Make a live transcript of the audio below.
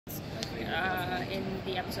in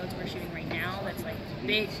the episodes we're shooting right now. That's like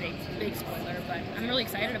big spoiler, but I'm really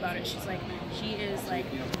excited about it. She's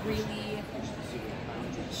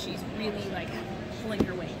really like pulling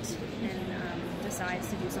her weight and decides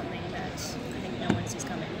to do something that I think no one sees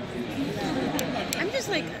coming. I'm just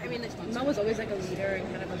like, I mean, Mel was always like a leader and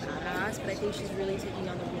kind of a badass, but I think she's really taking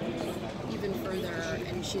on the role even further,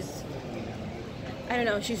 and she's, I don't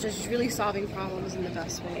know, she's just really solving problems in the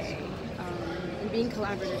best way, and being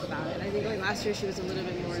collaborative about it. I think like last year she was a little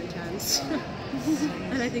bit more intense,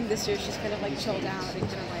 and I think this year she's kind of like chilled out and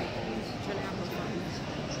kind of like trying to have more fun.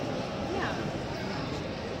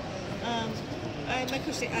 My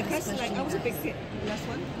question, like, I was a big fan. Last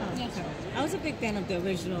one? I was a big fan of the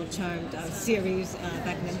original Charmed series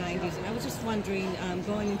back in the 90s, and I was just wondering,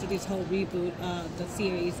 going into this whole reboot of the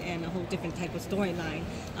series and a whole different type of storyline,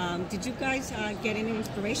 did you guys get any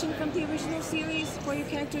inspiration from the original series for your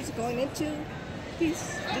characters going into the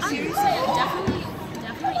series?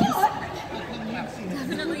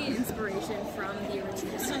 Definitely inspiration from the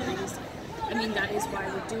original series. I mean, that is why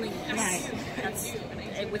we're doing this. Right. That's,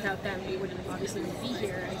 without them, we wouldn't obviously be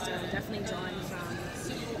here. And so definitely drawing from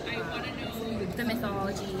the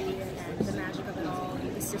mythology and the magic of it all.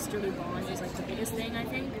 And the sisterly bond is like the biggest thing, I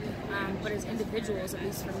think. But as individuals, at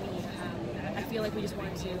least for me, I feel like I just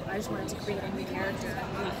wanted to create a new character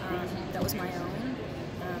that was my own,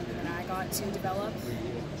 that I got to develop.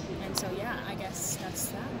 And so yeah, I guess that's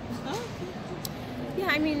that. Oh. Yeah,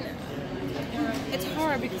 I mean, it's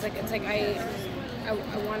hard because like it's like I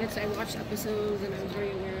watched episodes and I was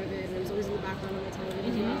very aware of it, and it was always in the background on the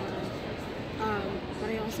television. But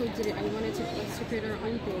I also I wanted to create our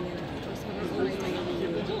own thing and just have our own identity.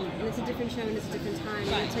 And it's a different show and it's a different time,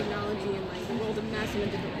 and technology and like the world of mess in a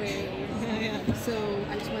different way. So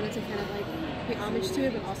I just wanted to kind of like pay homage to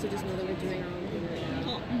it, but also just know that we're doing our own thing right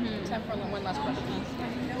now. Time for one last question.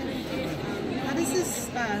 How does this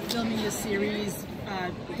filming this series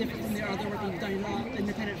different from the other work you've done in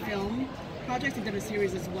independent film projects? You've done a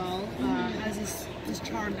series as well. How does this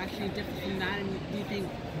Charmed actually differ from that? And do you think,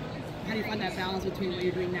 how do you find that balance between what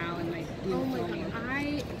you're doing now and like doing filming?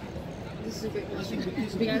 This is a great question.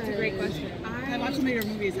 That's a great question. I watched some of your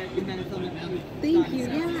movies that you've been filming. Thank you.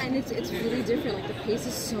 So. Yeah, and it's really different. Like the pace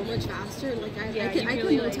is so much faster. Like I can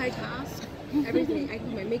multitask. Everything. I can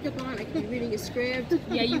put my makeup on. I can be reading a script.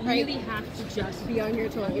 Yeah, you really have to just be on your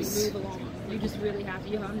toes. Move along. You just really have to.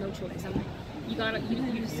 You have no choice. You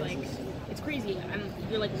just like, it's crazy.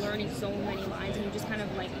 You're like learning so many lines, and you just kind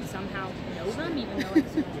of like somehow know them, even though like,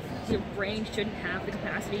 your brain shouldn't have the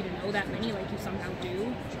capacity to know that many. Like you somehow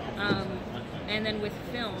do. And then with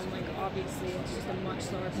film, like obviously it's just a much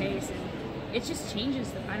slower pace, and it just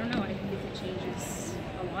changes. I don't know. I think it changes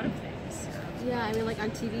a lot of things. Yeah, I mean, like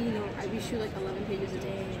on TV, you know, we shoot like 11 pages a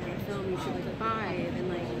day, and on film, you shoot like 5, and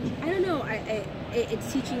like, I don't know,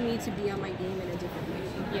 it's teaching me to be on my game in a different way.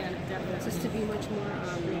 Yeah, definitely. Just to be much more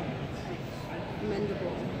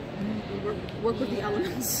mendable, work with the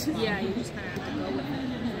elements. Yeah, you just kind of have to go with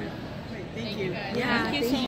it. Great, thank you. Yeah, thank you so much.